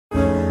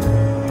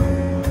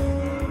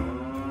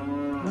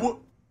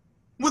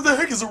What the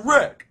heck is a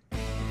REC?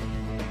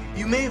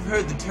 You may have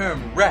heard the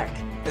term REC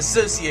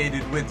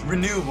associated with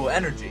renewable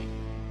energy.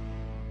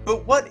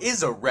 But what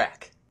is a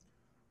REC?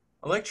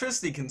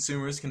 Electricity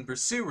consumers can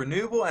pursue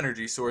renewable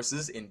energy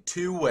sources in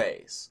two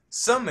ways.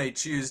 Some may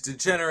choose to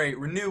generate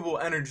renewable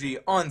energy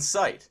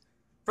on-site,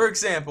 for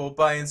example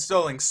by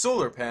installing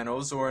solar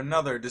panels or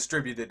another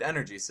distributed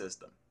energy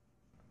system.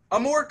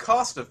 A more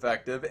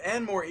cost-effective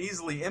and more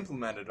easily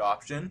implemented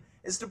option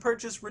is to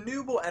purchase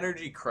renewable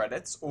energy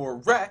credits, or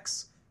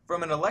RECs,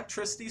 from an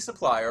electricity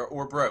supplier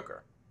or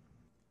broker.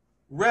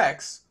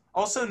 RECs,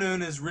 also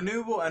known as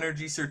Renewable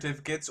Energy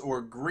Certificates or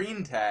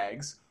green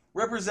tags,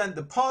 represent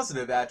the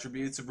positive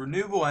attributes of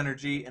renewable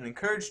energy and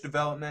encourage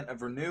development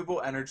of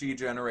renewable energy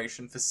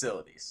generation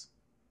facilities.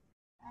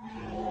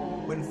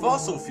 When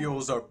fossil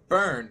fuels are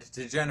burned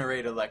to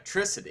generate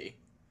electricity,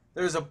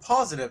 there is a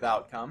positive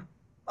outcome,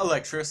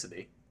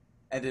 electricity,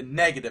 and a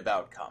negative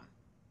outcome,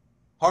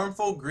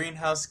 harmful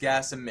greenhouse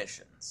gas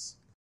emissions.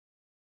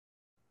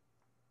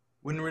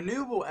 When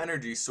renewable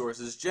energy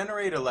sources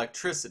generate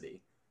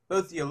electricity,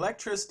 both the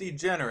electricity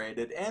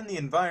generated and the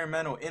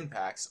environmental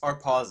impacts are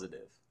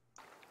positive.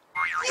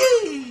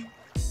 Yay!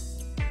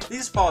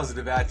 These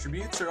positive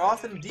attributes are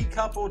often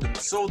decoupled and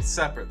sold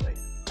separately.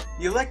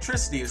 The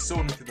electricity is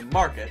sold into the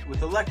market,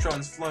 with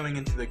electrons flowing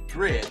into the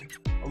grid,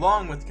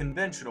 along with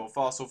conventional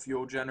fossil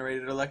fuel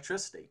generated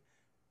electricity.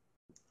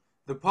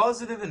 The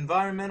positive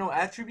environmental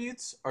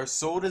attributes are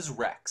sold as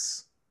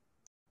RECs.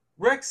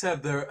 RECs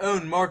have their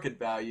own market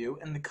value,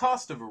 and the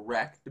cost of a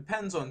REC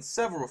depends on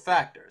several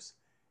factors,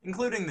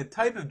 including the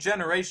type of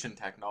generation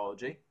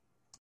technology,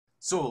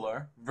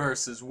 solar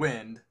versus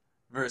wind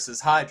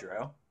versus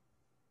hydro,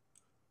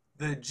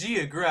 the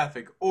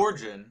geographic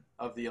origin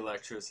of the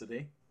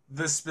electricity,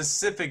 the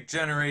specific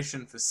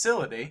generation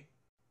facility,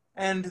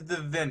 and the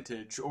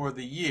vintage or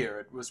the year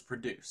it was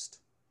produced.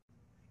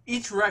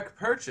 Each REC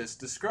purchase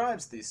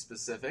describes these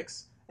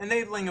specifics,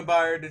 enabling a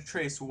buyer to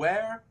trace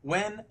where,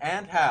 when,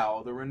 and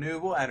how the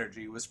renewable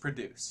energy was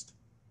produced.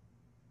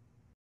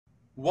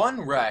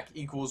 One REC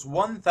equals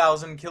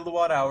 1,000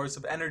 kilowatt-hours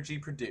of energy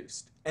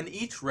produced, and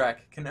each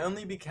REC can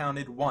only be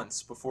counted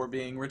once before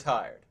being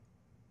retired.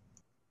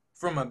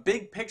 From a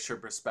big picture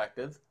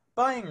perspective,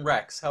 buying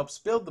RECs helps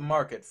build the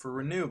market for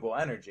renewable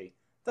energy,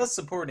 thus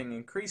supporting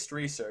increased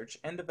research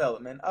and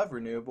development of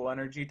renewable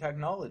energy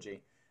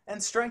technology,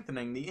 and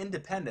strengthening the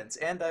independence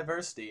and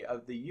diversity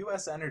of the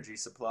U.S. energy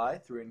supply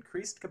through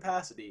increased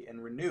capacity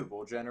in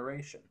renewable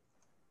generation.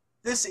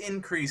 This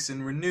increase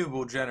in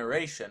renewable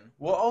generation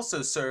will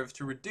also serve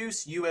to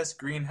reduce U.S.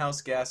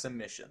 greenhouse gas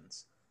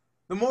emissions.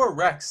 The more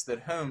RECs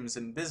that homes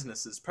and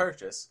businesses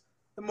purchase,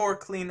 the more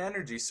clean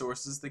energy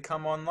sources that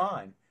come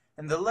online,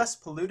 and the less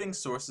polluting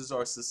sources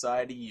our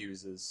society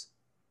uses.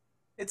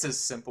 It's as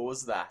simple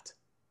as that.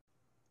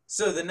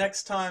 So the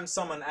next time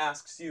someone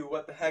asks you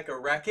what the heck a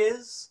REC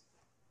is,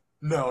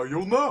 now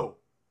you'll know!